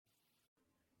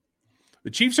The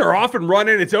Chiefs are off and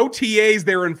running. It's OTAs.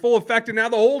 They're in full effect. And now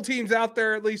the whole team's out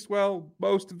there, at least, well,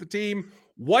 most of the team.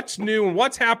 What's new and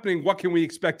what's happening? What can we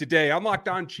expect today? I'm Locked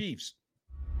On Chiefs.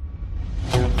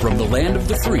 From the land of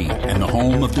the free and the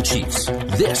home of the Chiefs,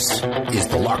 this is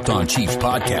the Locked On Chiefs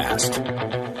podcast.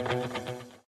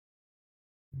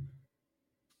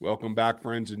 Welcome back,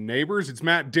 friends and neighbors. It's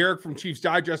Matt Derrick from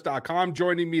ChiefsDigest.com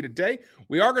joining me today.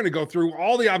 We are going to go through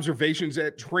all the observations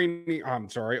at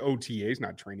OTAs,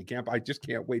 not training camp. I just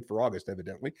can't wait for August,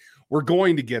 evidently. We're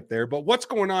going to get there. But what's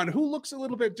going on? Who looks a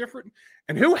little bit different?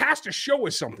 And who has to show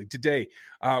us something today?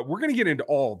 We're going to get into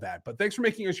all of that. But thanks for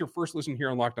making us your first listen here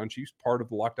on Locked On Chiefs, part of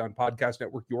the Locked On Podcast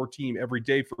Network, your team every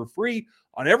day for free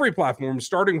on every platform,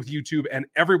 starting with YouTube and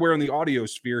everywhere in the audio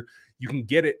sphere. You can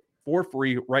get it for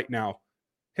free right now.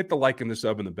 Hit the like and the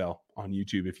sub and the bell on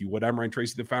YouTube if you would. I'm Ryan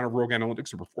Tracy, the founder of Rogue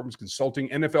Analytics and Performance Consulting,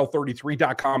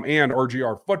 NFL33.com, and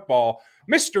RGR Football.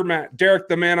 Mr. Matt Derrick,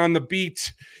 the man on the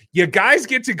beat. You guys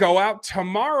get to go out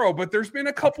tomorrow, but there's been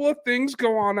a couple of things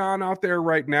going on out there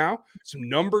right now. Some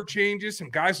number changes, some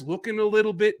guys looking a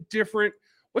little bit different.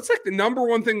 What's like the number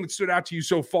one thing that stood out to you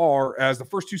so far as the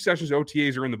first two sessions of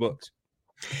OTAs are in the books?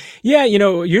 Yeah,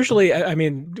 usually, I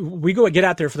mean, we get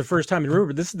out there for the first time. And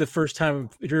remember, this is the first time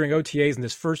during OTAs in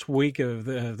this first week of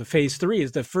the phase 3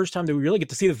 is the first time that we really get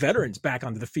to see the veterans back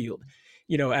onto the field,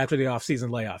 after the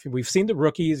offseason layoff. We've seen the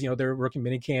rookies, they're rookie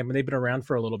minicamp and they've been around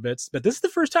for a little bit, but this is the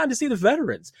first time to see the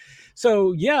veterans.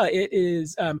 So yeah, it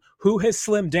is who has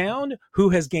slimmed down, who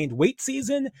has gained weight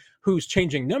season, who's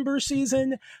changing numbers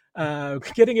season,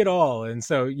 getting it all. And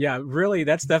so, yeah, really,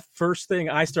 that's the first thing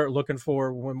I start looking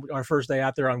for when our first day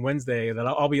out there on Wednesday that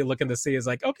I'll be looking to see is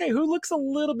like, okay, who looks a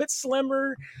little bit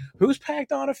slimmer, who's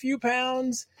packed on a few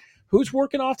pounds, who's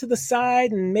working off to the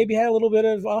side and maybe had a little bit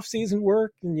of off-season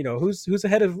work, and who's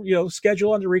ahead of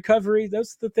schedule on the recovery.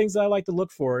 Those are the things I like to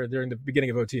look for during the beginning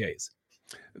of OTAs.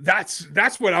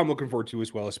 That's what I'm looking forward to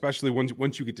as well, especially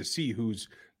once you get to see who's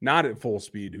not at full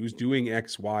speed, who's doing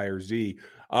X, Y, or Z.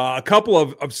 A couple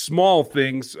of small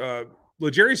things.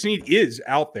 L'Jarius Sneed is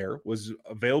out there, was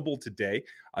available today.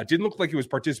 Didn't look like he was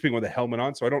participating with a helmet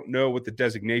on, so I don't know what the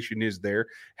designation is there.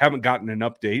 Haven't gotten an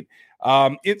update.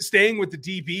 Staying with the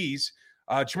DBs,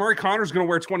 Chamari Connor's going to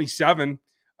wear 27.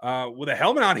 With a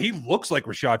helmet on, he looks like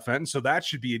Rashad Fenton, so that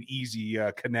should be an easy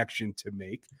connection to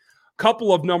make.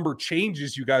 Couple of number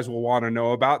changes you guys will want to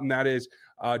know about, and that is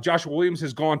Joshua Williams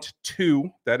has gone to 2.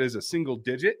 That is a single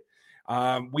digit.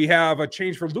 We have a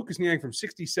change for Lucas Niang from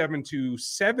 67 to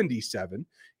 77.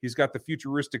 He's got the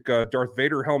futuristic Darth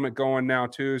Vader helmet going now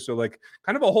too. So like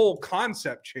kind of a whole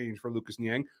concept change for Lucas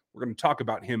Niang. We're going to talk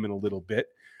about him in a little bit.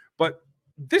 But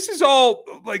this is all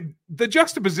like the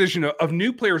juxtaposition of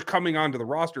new players coming onto the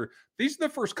roster. These are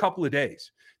the first couple of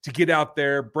days to get out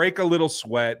there, break a little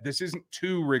sweat. This isn't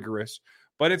too rigorous,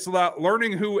 but it's about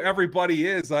learning who everybody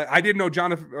is. I didn't know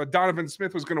Donovan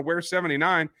Smith was going to wear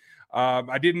 79.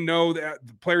 I didn't know that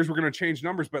the players were going to change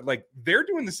numbers, but like they're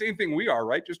doing the same thing we are,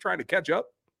 right? Just trying to catch up.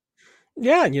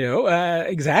 Yeah,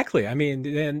 exactly. I mean,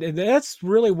 and that's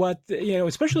really what,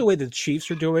 especially the way the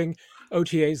Chiefs are doing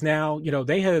OTAs now,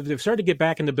 they've started to get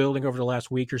back in the building over the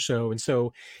last week or so. And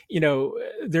so,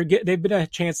 they've been a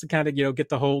chance to kind of, get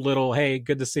the whole little, hey,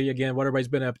 good to see you again, what everybody's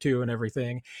been up to and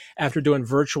everything after doing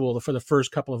virtual for the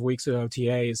first couple of weeks of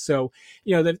OTAs. So,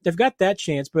 they've got that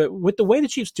chance, but with the way the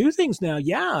Chiefs do things now,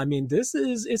 yeah, I mean, it's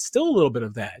still a little bit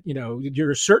of that,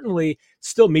 you're certainly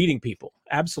still meeting people.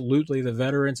 Absolutely. The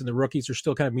veterans and the rookies are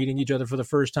still kind of meeting each other for the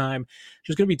first time.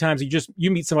 There's going to be times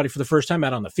you meet somebody for the first time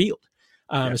out on the field.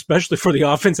 Especially for the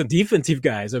offense and defensive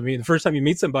guys. I mean, the first time you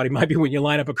meet somebody might be when you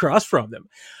line up across from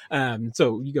them.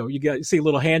 So you see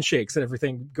little handshakes and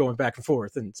everything going back and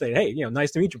forth and say, hey,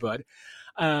 nice to meet you, bud.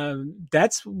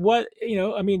 That's what,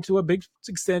 to a big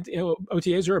extent,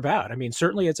 OTAs are about. I mean,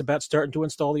 certainly it's about starting to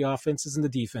install the offenses and the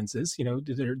defenses.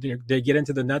 They get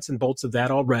into the nuts and bolts of that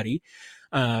already.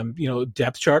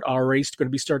 Depth chart already going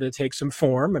to be starting to take some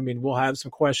form. I mean, we'll have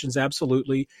some questions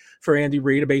absolutely for Andy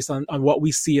Reid based on what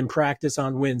we see in practice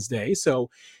on Wednesday. So,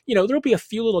 there'll be a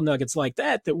few little nuggets like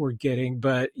that we're getting.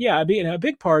 But yeah, I mean, a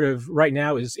big part of right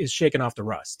now is shaking off the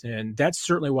rust. And that's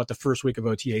certainly what the first week of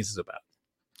OTAs is about.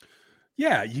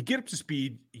 Yeah, you get up to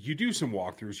speed, you do some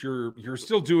walkthroughs, you're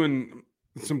still doing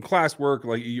some class work,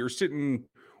 like you're sitting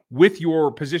with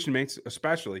your position mates,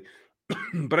 especially.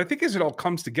 But I think as it all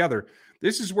comes together,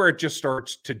 this is where it just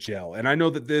starts to gel. And I know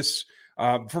that this,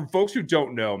 for folks who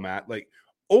don't know, Matt, like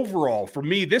overall, for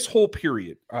me, this whole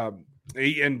period,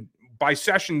 and by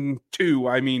session 2,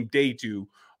 I mean day 2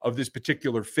 of this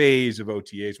particular phase of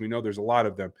OTAs. We know there's a lot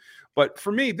of them. But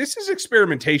for me, this is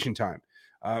experimentation time.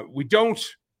 We don't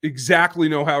exactly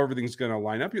know how everything's going to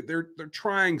line up. They're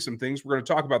trying some things. We're going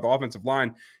to talk about the offensive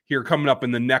line here coming up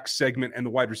in the next segment, and the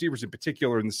wide receivers in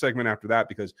particular in the segment after that,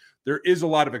 because there is a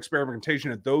lot of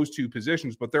experimentation at those two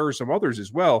positions, but there are some others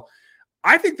as well.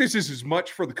 I think this is as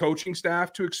much for the coaching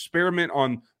staff to experiment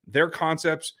on their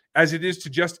concepts as it is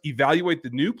to just evaluate the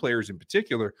new players in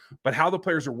particular, but how the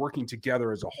players are working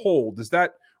together as a whole. Does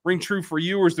that ring true for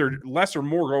you, or is there less or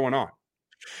more going on?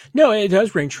 No, it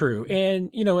does ring true.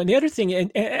 And, and the other thing,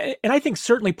 and I think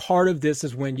certainly part of this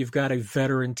is when you've got a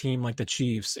veteran team like the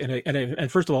Chiefs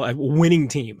and first of all, a winning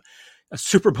team, a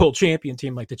Super Bowl champion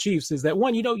team like the Chiefs, is that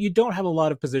one, you don't have a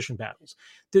lot of position battles.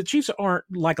 The Chiefs aren't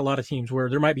like a lot of teams where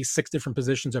there might be 6 different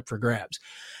positions up for grabs.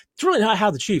 It's really not how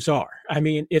the Chiefs are. I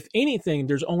mean, if anything,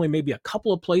 there's only maybe a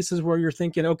couple of places where you're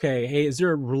thinking, okay, hey, is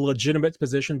there a legitimate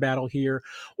position battle here?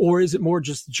 Or is it more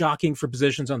just jockeying for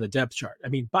positions on the depth chart? I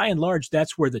mean, by and large,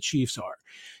 that's where the Chiefs are.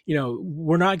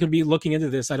 We're not going to be looking into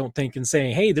this, I don't think, and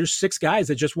saying, hey, there's 6 guys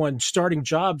that just won starting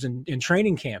jobs in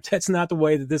training camp. That's not the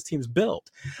way that this team's built.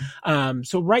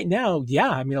 So right now, yeah,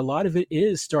 I mean, a lot of it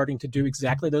is starting to do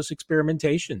exactly those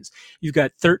experimentations. You've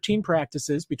got 13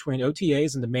 practices between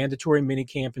OTAs and the mandatory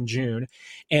minicamp in June.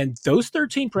 And those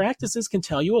 13 practices can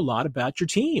tell you a lot about your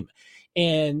team.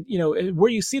 And,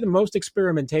 where you see the most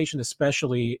experimentation,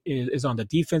 especially is on the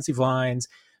defensive lines,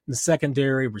 the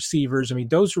secondary receivers. I mean,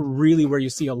 those are really where you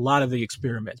see a lot of the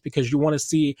experiments, because you want to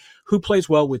see who plays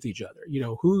well with each other,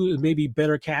 who may be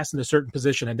better cast in a certain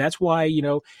position. And that's why,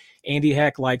 Andy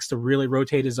Heck likes to really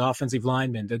rotate his offensive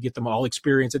linemen to get them all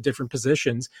experience at different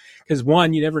positions. Because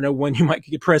one, you never know when you might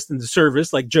get pressed into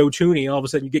service, like Joe Tooney, all of a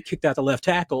sudden you get kicked out the left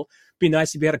tackle. Be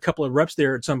nice if you had a couple of reps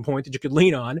there at some point that you could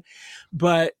lean on.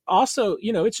 But also,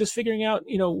 it's just figuring out,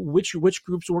 which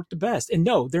groups work the best. And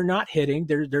no, they're not hitting.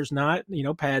 There's not,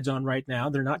 pads on right now.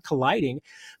 They're not colliding,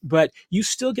 but you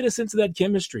still get a sense of that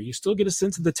chemistry. You still get a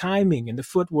sense of the timing and the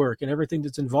footwork and everything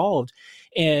that's involved,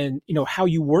 and, how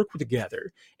you work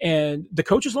together. And the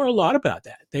coaches learn a lot about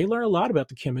that. They learn a lot about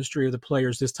the chemistry of the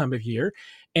players this time of year.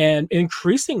 And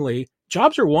increasingly,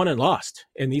 jobs are won and lost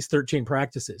in these 13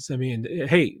 practices. I mean,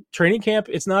 hey, training camp,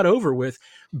 it's not over with,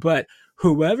 but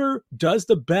whoever does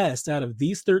the best out of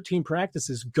these 13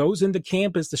 practices goes into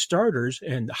camp as the starters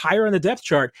and higher on the depth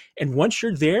chart. And once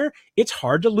you're there, it's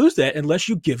hard to lose that unless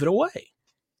you give it away.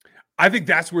 I think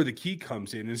that's where the key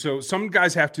comes in. And so some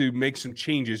guys have to make some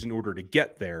changes in order to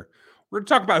get there. We're going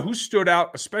to talk about who stood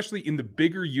out, especially in the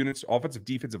bigger units, offensive,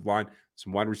 defensive line,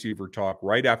 some wide receiver talk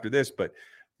right after this. But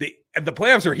the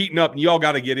playoffs are heating up, and you all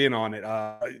got to get in on it.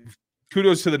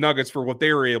 Kudos to the Nuggets for what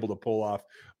they were able to pull off.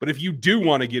 But if you do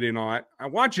want to get in on it, I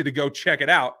want you to go check it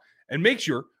out and make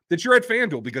sure that you're at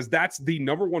FanDuel, because that's the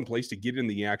number one place to get in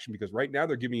the action, because right now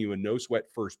they're giving you a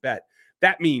no-sweat first bet.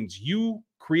 That means you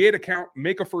create an account,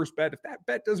 make a first bet. If that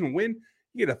bet doesn't win,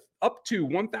 you get up to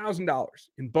 $1,000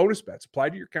 in bonus bets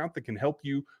applied to your account that can help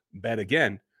you bet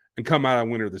again and come out a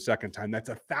winner the second time. That's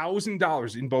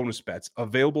 $1,000 in bonus bets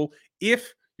available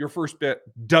if your first bet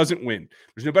doesn't win.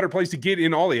 There's no better place to get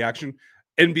in all the action.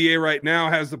 NBA right now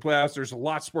has the playoffs. There's a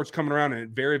lot of sports coming around,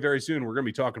 and very, very soon we're going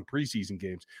to be talking preseason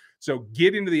games. So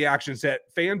get into the action at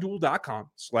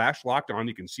FanDuel.com/lockedon.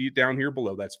 You can see it down here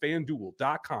below. That's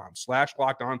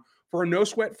FanDuel.com/lockedon for a no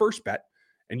sweat first bet.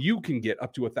 And you can get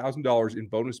up to $1,000 in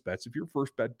bonus bets if your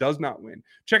first bet does not win.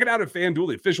 Check it out at FanDuel,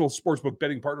 the official sportsbook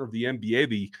betting partner of the NBA,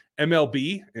 the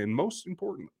MLB, and most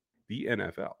importantly, the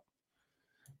NFL.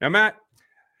 Now, Matt,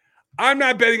 I'm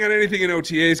not betting on anything in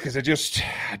OTAs because I just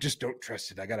don't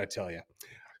trust it. I got to tell you.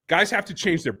 Guys have to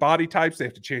change their body types. They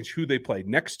have to change who they play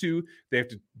next to. They have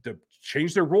to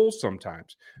change their roles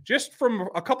sometimes. Just from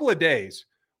a couple of days,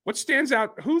 what stands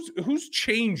out? Whose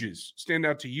changes stand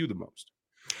out to you the most?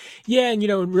 Yeah,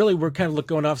 and really we're kind of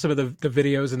going off some of the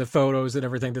videos and the photos and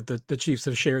everything that the Chiefs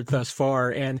have shared thus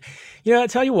far. And, I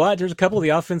tell you what, there's a couple of the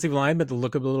offensive linemen that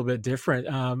look a little bit different.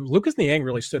 Lucas Niang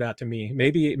really stood out to me.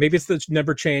 Maybe it's the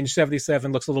number change.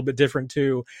 77 looks a little bit different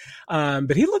too.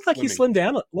 But he looked like he slimmed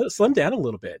down a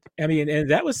little bit. I mean, and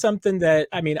that was something that,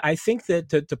 I think that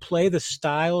to play the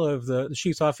style of the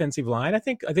Chiefs offensive line, I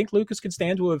think Lucas could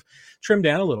stand to have trimmed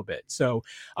down a little bit. So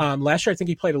last year, I think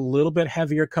he played a little bit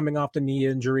heavier coming off the knee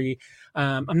injury.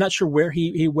 I'm not sure where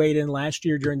he weighed in last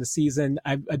year during the season.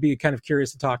 I'd be kind of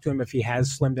curious to talk to him if he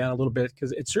has slimmed down a little bit,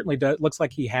 because it certainly looks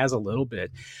like he has a little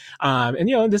bit.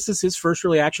 And this is his first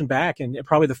really action back, and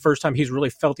probably the first time he's really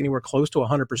felt anywhere close to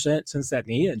 100% since that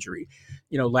knee injury.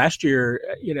 Last year,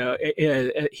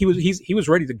 he was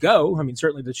ready to go.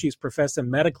 Certainly the Chiefs professed him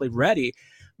medically ready,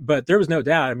 but there was no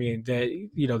doubt.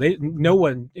 No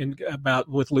one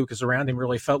with Lucas around him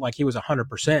really felt like he was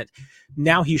 100%.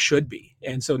 Now he should be.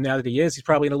 And so now that he is, he's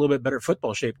probably in a little bit better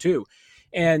football shape too.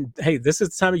 And hey, this is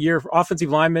the time of year for offensive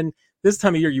linemen. This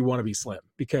time of year you want to be slim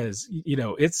because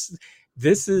it's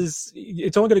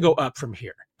only going to go up from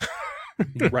here.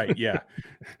 Right. Yeah.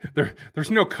 There's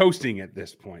no coasting at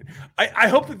this point. I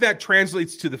hope that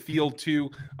translates to the field too.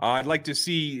 I'd like to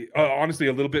see, honestly,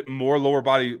 a little bit more lower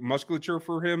body musculature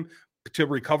for him to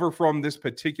recover from this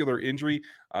particular injury.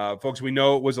 Folks, we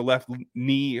know it was a left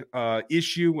knee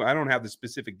issue. I don't have the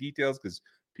specific details because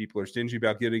people are stingy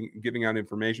about giving out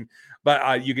information,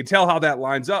 but you can tell how that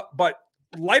lines up. But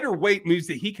lighter weight means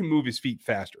that he can move his feet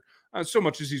faster. So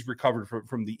much as he's recovered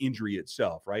from the injury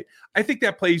itself, right? I think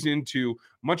that plays into,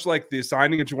 much like the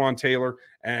signing of Juwan Taylor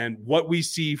and what we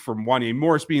see from Wanya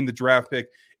Morris being the draft pick,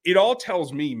 it all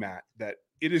tells me, Matt, that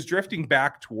it is drifting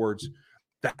back towards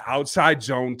the outside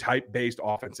zone type based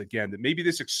offense again, that maybe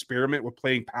this experiment with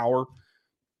playing power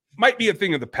might be a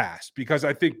thing of the past, because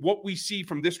I think what we see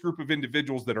from this group of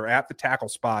individuals that are at the tackle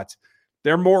spots,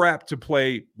 they're more apt to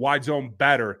play wide zone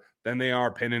better than they are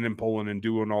pinning and pulling and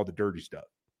doing all the dirty stuff.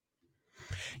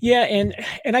 Yeah, and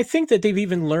I think that they've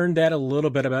even learned that a little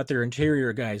bit about their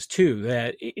interior guys too.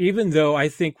 That even though I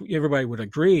think everybody would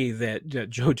agree that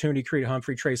Joe Thuney, Creed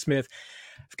Humphrey, Trey Smith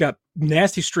have got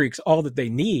nasty streaks, all that they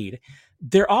need,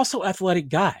 they're also athletic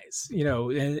guys,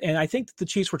 and I think that the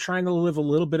Chiefs were trying to live a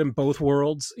little bit in both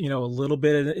worlds, a little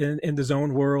bit in the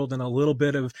zone world and a little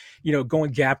bit of,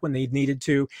 going gap when they needed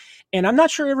to. And I'm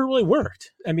not sure it ever really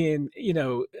worked. I mean,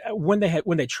 when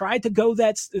they tried to go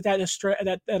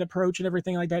that approach and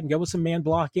everything like that and go with some man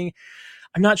blocking,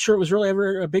 I'm not sure it was really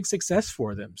ever a big success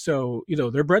for them. So,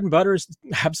 their bread and butter is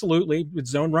absolutely with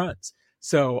zone runs.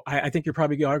 So I think you're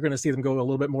probably are going to see them go a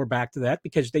little bit more back to that,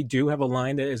 because they do have a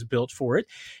line that is built for it.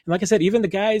 And like I said, even the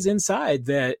guys inside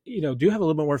that, do have a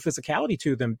little bit more physicality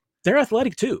to them, they're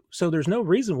athletic too. So there's no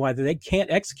reason why they can't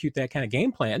execute that kind of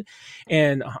game plan.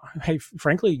 And hey,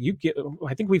 frankly,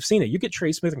 I think we've seen it. You get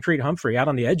Trey Smith and Creed Humphrey out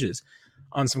on the edges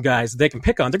on some guys that they can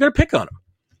pick on. They're going to pick on them.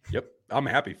 Yep. I'm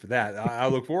happy for that. I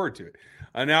look forward to it.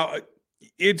 Now,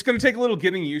 it's going to take a little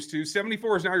getting used to.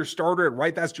 74 is now your starter at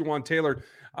right. That's Juwan Taylor.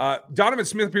 Donovan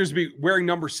Smith appears to be wearing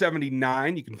number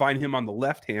 79. You can find him on the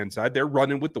left-hand side. They're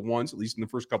running with the ones, at least in the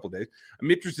first couple of days.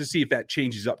 I'm interested to see if that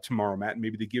changes up tomorrow, Matt, and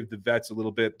maybe they give the vets a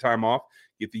little bit of time off,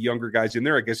 get the younger guys in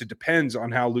there. I guess it depends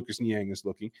on how Lucas Niang is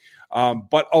looking.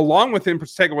 But along with him,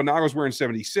 Protego Wanago is wearing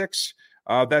 76.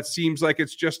 That seems like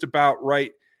it's just about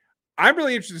right. I'm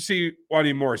really interested to see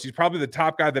Wanya Morris. He's probably the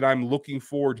top guy that I'm looking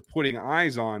forward to putting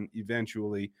eyes on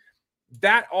eventually.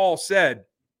 That all said,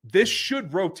 this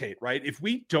should rotate, right? If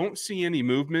we don't see any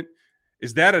movement,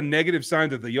 is that a negative sign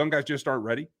that the young guys just aren't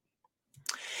ready?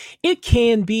 It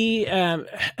can be,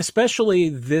 especially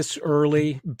this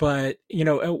early. But,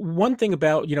 one thing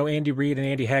about, Andy Reid and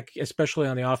Andy Heck, especially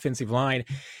on the offensive line,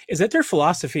 is that their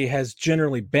philosophy has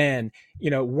generally been,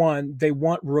 one, they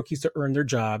want rookies to earn their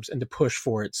jobs and to push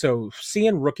for it. So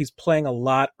seeing rookies playing a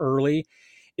lot early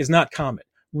is not common.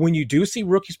 When you do see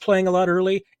rookies playing a lot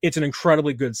early, it's an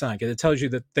incredibly good sign, because it tells you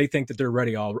that they think that they're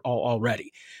ready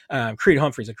already. Creed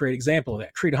Humphrey is a great example of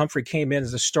that. Creed Humphrey came in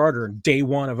as a starter in day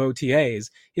one of OTAs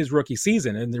his rookie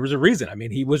season, and there was a reason. I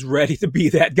mean, he was ready to be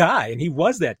that guy, and he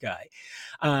was that guy.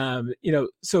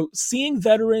 So seeing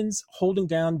veterans holding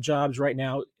down jobs right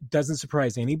now doesn't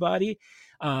surprise anybody.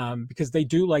 Because they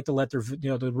do like to let their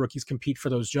the rookies compete for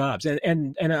those jobs,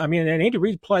 and I mean, and Andy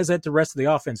Reid applies that to the rest of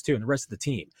the offense too, and the rest of the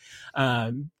team.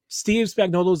 Steve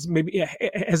Spagnuolo's maybe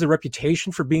has a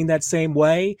reputation for being that same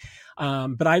way,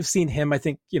 but I've seen him, I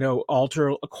think,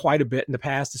 alter quite a bit in the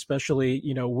past, especially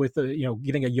with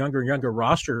getting a younger and younger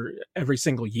roster every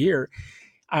single year.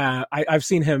 I've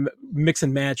seen him mix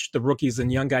and match the rookies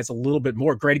and young guys a little bit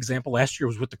more. Great example last year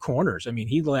was with the corners. I mean,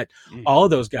 he let all of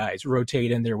those guys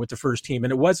rotate in there with the first team,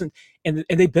 and it wasn't, and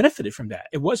they benefited from that.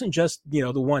 It wasn't just, the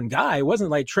one guy. It wasn't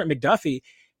like Trent McDuffie,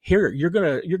 here, you're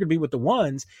gonna be with the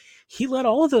ones. He let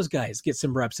all of those guys get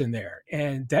some reps in there,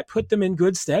 and that put them in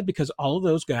good stead, because all of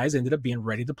those guys ended up being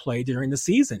ready to play during the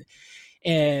season.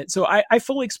 And so I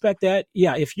fully expect that.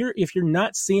 Yeah, if you're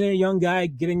not seeing a young guy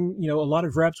getting, a lot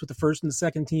of reps with the first and the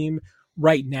second team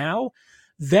right now,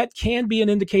 that can be an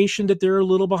indication that they're a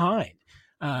little behind.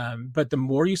 But the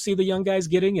more you see the young guys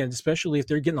getting, and especially if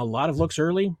they're getting a lot of looks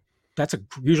early, that's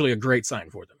usually a great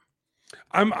sign for them.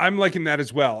 I'm liking that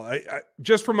as well. I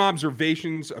just from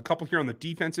observations, a couple here on the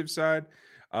defensive side,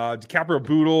 DiCaprio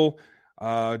Boodle,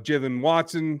 Jalen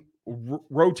Watson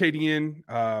rotating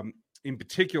in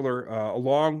particular,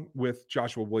 along with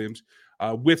Joshua Williams.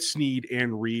 with Snead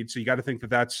and Reed. So you got to think that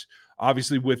that's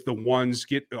obviously with the ones,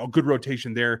 get a good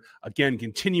rotation there. Again,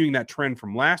 continuing that trend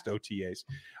from last OTAs.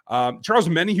 Charles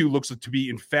Menahue looks to be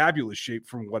in fabulous shape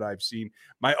from what I've seen.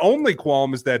 My only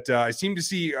qualm is that I seem to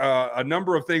see a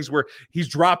number of things where he's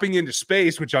dropping into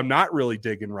space, which I'm not really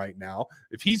digging right now.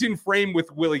 If he's in frame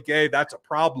with Willie Gay, that's a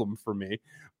problem for me.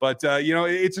 But,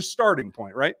 it's a starting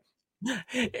point, right?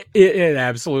 It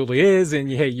absolutely is. And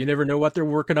hey, you never know what they're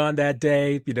working on that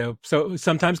day, so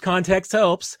sometimes context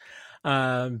helps.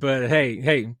 But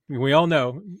hey, we all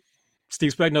know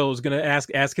Steve Spagnuolo is going to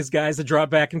ask his guys to drop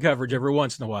back in coverage every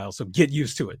once in a while. So get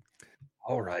used to it.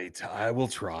 All right. I will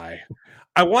try.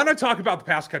 I want to talk about the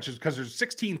pass catchers because there's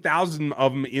 16,000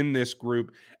 of them in this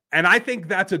group. And I think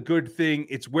that's a good thing.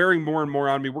 It's wearing more and more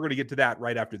on me. We're going to get to that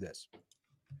right after this.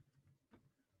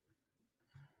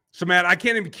 So, Matt, I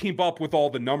can't even keep up with all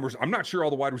the numbers. I'm not sure all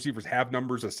the wide receivers have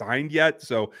numbers assigned yet,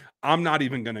 so I'm not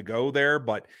even going to go there.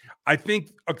 But I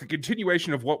think a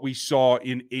continuation of what we saw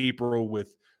in April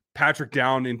with Patrick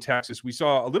down in Texas, we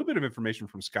saw a little bit of information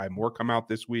from Sky Moore come out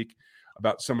this week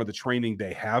about some of the training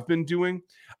they have been doing.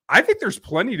 I think there's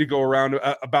plenty to go around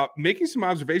about making some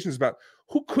observations about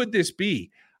who could this be.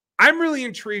 I'm really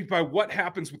intrigued by what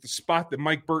happens with the spot that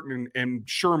Mike Burton and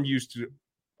Sherm used to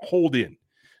hold in.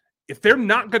 If they're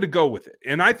not going to go with it,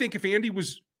 and I think if Andy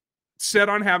was set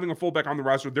on having a fullback on the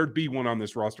roster, there'd be one on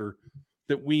this roster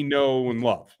that we know and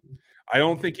love. I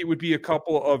don't think it would be a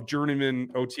couple of journeyman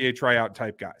OTA tryout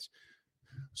type guys.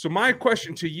 So my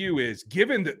question to you is,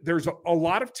 given that there's a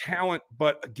lot of talent,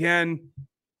 but again,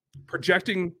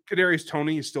 projecting Kadarius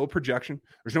Toney is still a projection.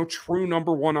 There's no true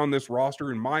number one on this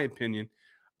roster, in my opinion.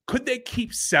 Could they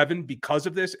keep 7 because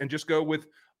of this and just go with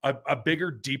a bigger,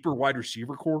 deeper wide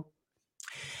receiver core?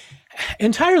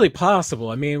 Entirely possible.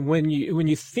 I mean, when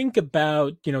you think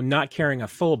about, not carrying a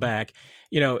fullback,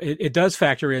 it does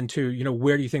factor into,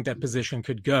 where do you think that position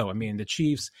could go? I mean, the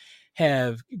Chiefs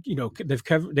have,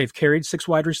 they've carried 6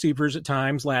 wide receivers at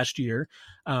times last year,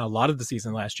 a lot of the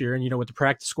season last year. And, with the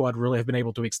practice squad really have been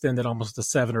able to extend it almost to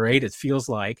 7 or 8, it feels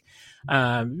like.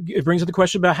 It brings up the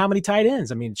question about how many tight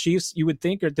ends. I mean, Chiefs, you would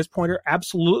think at this point are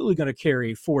absolutely going to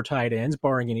carry 4 tight ends,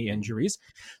 barring any injuries.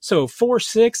 So 4,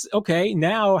 6, okay,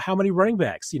 now how many running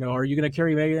backs? Are you going to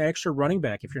carry maybe an extra running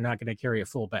back if you're not going to carry a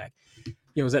fullback?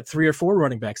 Is that 3 or 4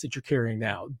 running backs that you're carrying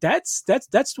now? That's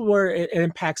where it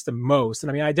impacts the most. And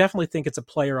I mean, I definitely think it's a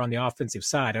player on the offensive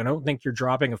side. I don't think you're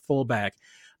dropping a fullback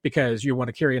because you want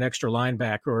to carry an extra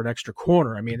linebacker or an extra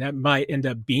corner. I mean, that might end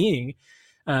up being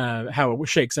how it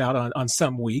shakes out on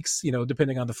some weeks,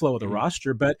 depending on the flow of the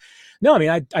roster. But no, I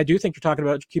mean, I do think you're talking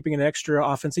about keeping an extra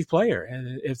offensive player.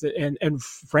 And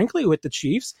frankly, with the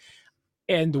Chiefs,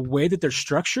 and the way that they're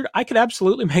structured, I could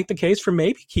absolutely make the case for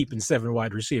maybe keeping 7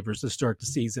 wide receivers to start the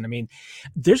season. I mean,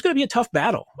 there's going to be a tough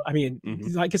battle. I mean,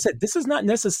 like I said, this is not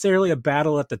necessarily a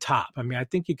battle at the top. I mean, I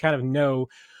think you kind of know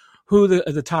who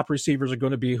the top receivers are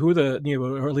going to be, who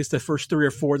or at least the first 3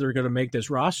 or 4 that are going to make this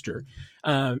roster.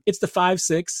 It's the 5,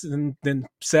 6, and then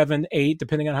 7, 8,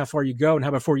 depending on how far you go and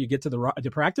how before you get to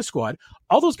the practice squad.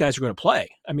 All those guys are going to play.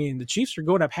 I mean, the Chiefs are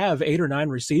going to have 8 or 9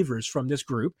 receivers from this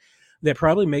group that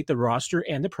probably make the roster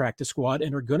and the practice squad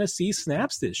and are going to see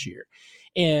snaps this year.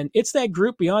 And it's that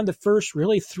group beyond the first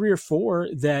really 3 or 4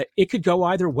 that it could go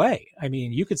either way. I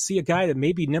mean, you could see a guy that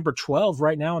may be number 12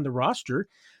 right now on the roster,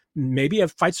 maybe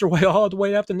fights their way all the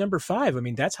way up to number 5. I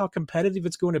mean, that's how competitive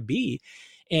it's going to be.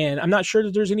 And I'm not sure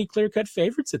that there's any clear-cut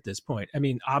favorites at this point. I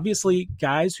mean, obviously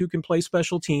guys who can play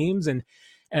special teams and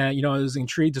I was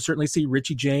intrigued to certainly see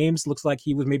Richie James. Looks like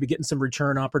he was maybe getting some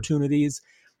return opportunities.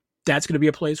 That's going to be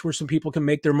a place where some people can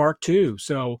make their mark too.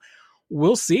 So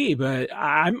we'll see, but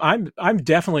I'm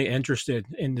definitely interested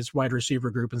in this wide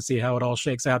receiver group and see how it all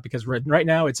shakes out, because right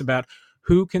now it's about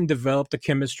who can develop the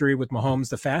chemistry with Mahomes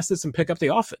the fastest and pick up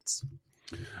the offense.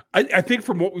 I think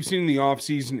from what we've seen in the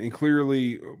offseason and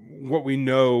clearly what we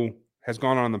know has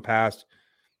gone on in the past,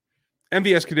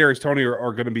 MVS, Kadarius Toney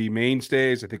are going to be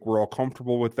mainstays. I think we're all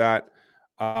comfortable with that.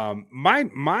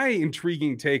 My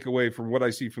intriguing takeaway from what I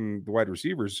see from the wide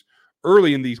receivers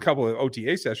early in these couple of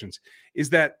OTA sessions is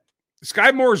that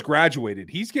Sky Moore has graduated.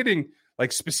 He's getting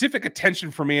like specific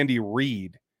attention from Andy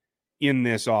Reid in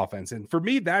this offense. And for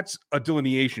me, that's a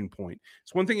delineation point.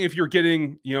 It's one thing if you're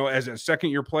getting, as a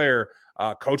second-year player,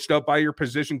 coached up by your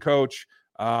position coach.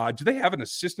 Do they have an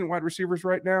assistant wide receivers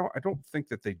right now? I don't think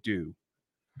that they do.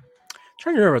 I'm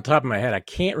trying to remember off the top of my head. I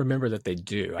can't remember that they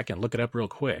do. I can look it up real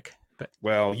quick.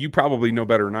 Well, you probably know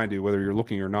better than I do, whether you're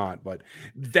looking or not. But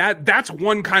that's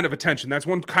one kind of attention. That's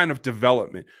one kind of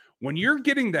development. When you're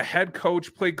getting the head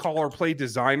coach, play caller, play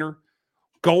designer,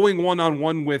 going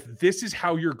one-on-one with, this is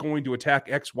how you're going to attack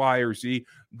X, Y, or Z,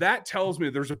 that tells me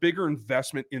there's a bigger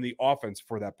investment in the offense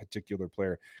for that particular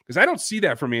player. Because I don't see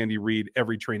that from Andy Reid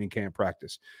every training camp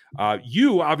practice.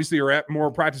 You obviously are at more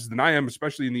practice than I am,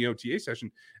 especially in the OTA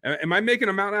session. Am I making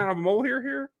a mountain out of a molehill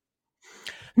here?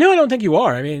 No, I don't think you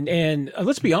are. I mean, and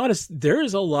let's be honest, there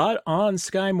is a lot on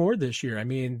Sky Moore this year. I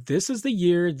mean, this is the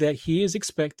year that he is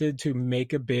expected to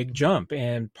make a big jump.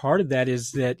 And part of that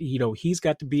is that, he's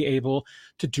got to be able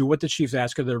to do what the Chiefs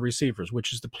ask of their receivers,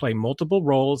 which is to play multiple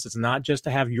roles. It's not just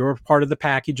to have your part of the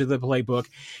package of the playbook.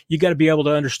 You got to be able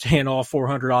to understand all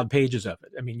 400 odd pages of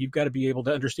it. I mean, you've got to be able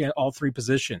to understand all three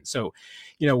positions. So,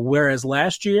 whereas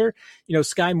last year,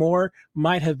 Sky Moore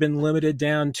might have been limited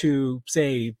down to,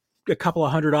 say, a couple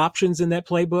of hundred options in that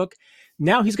playbook.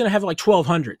 Now he's going to have like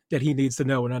 1,200 that he needs to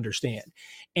know and understand.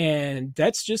 And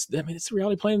that's just, it's the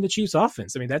reality playing the Chiefs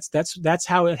offense. I mean, that's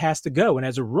how it has to go. And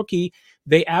as a rookie,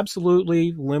 they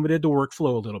absolutely limited the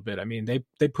workflow a little bit. I mean,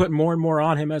 they put more and more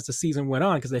on him as the season went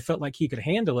on because they felt like he could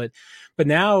handle it. But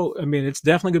now, it's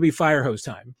definitely going to be fire hose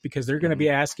time because they're going to be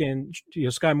asking,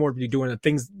 Sky Moore to be doing the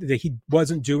things that he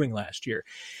wasn't doing last year.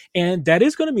 And that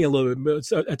is going to be a little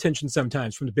bit of attention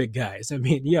sometimes from the big guys. I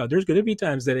mean, there's going to be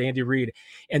times that Andy Reid,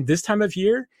 and this time of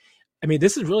year,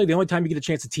 this is really the only time you get a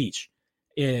chance to teach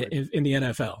in the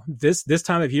NFL. This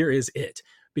time of year is it,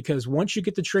 because once you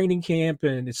get to training camp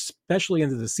and especially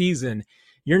into the season,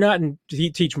 you're not in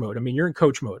teach mode. You're in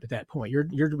coach mode at that point.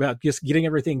 You're about just getting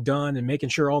everything done and making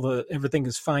sure everything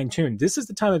is fine tuned. This is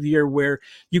the time of year where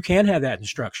you can have that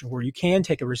instruction, where you can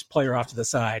take a player off to the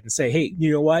side and say, hey,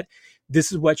 you know what?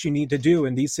 This is what you need to do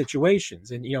in these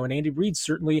situations. And, and Andy Reid,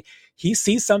 certainly he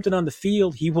sees something on the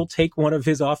field. He will take one of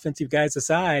his offensive guys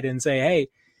aside and say, hey,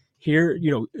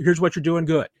 here's what you're doing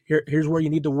good. Here's where you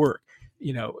need to work.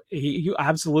 He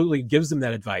absolutely gives them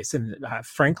that advice. And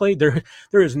frankly, there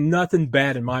is nothing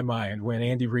bad in my mind when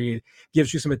Andy Reid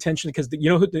gives you some attention, because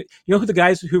who the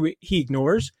guys who he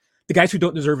ignores? The guys who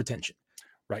don't deserve attention.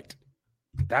 Right.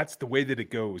 That's the way that it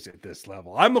goes at this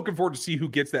level. I'm looking forward to see who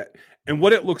gets that and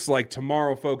what it looks like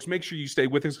tomorrow, folks. Make sure you stay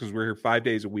with us because we're here 5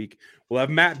 days a week. We'll have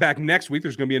Matt back next week.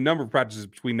 There's going to be a number of practices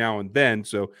between now and then,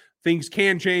 so things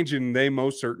can change, and they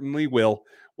most certainly will.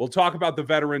 We'll talk about the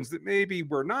veterans that maybe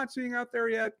we're not seeing out there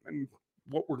yet and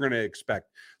what we're going to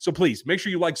expect. So please make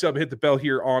sure you like, sub, hit the bell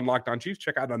here on Locked On Chiefs.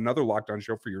 Check out another Locked On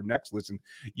show for your next listen.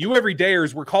 You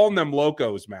everydayers, we're calling them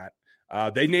locos, Matt.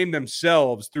 They named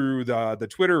themselves through the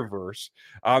Twitterverse.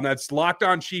 That's Locked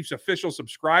On Chiefs official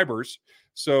subscribers.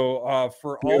 So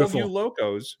for Beautiful. all of you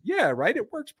locos, yeah, right?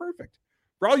 It works perfect.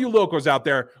 For all you locos out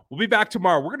there, we'll be back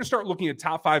tomorrow. We're going to start looking at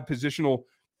top 5 positional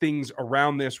things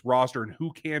around this roster and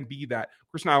who can be that.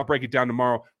 Chris and I will break it down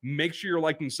tomorrow. Make sure you're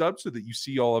liking subs so that you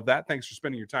see all of that. Thanks for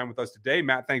spending your time with us today.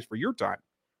 Matt, thanks for your time.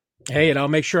 Hey, and I'll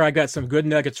make sure I got some good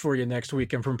nuggets for you next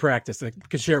week and from practice that I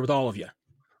can share with all of you.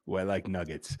 Well, I like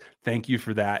nuggets. Thank you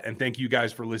for that. And thank you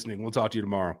guys for listening. We'll talk to you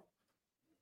tomorrow.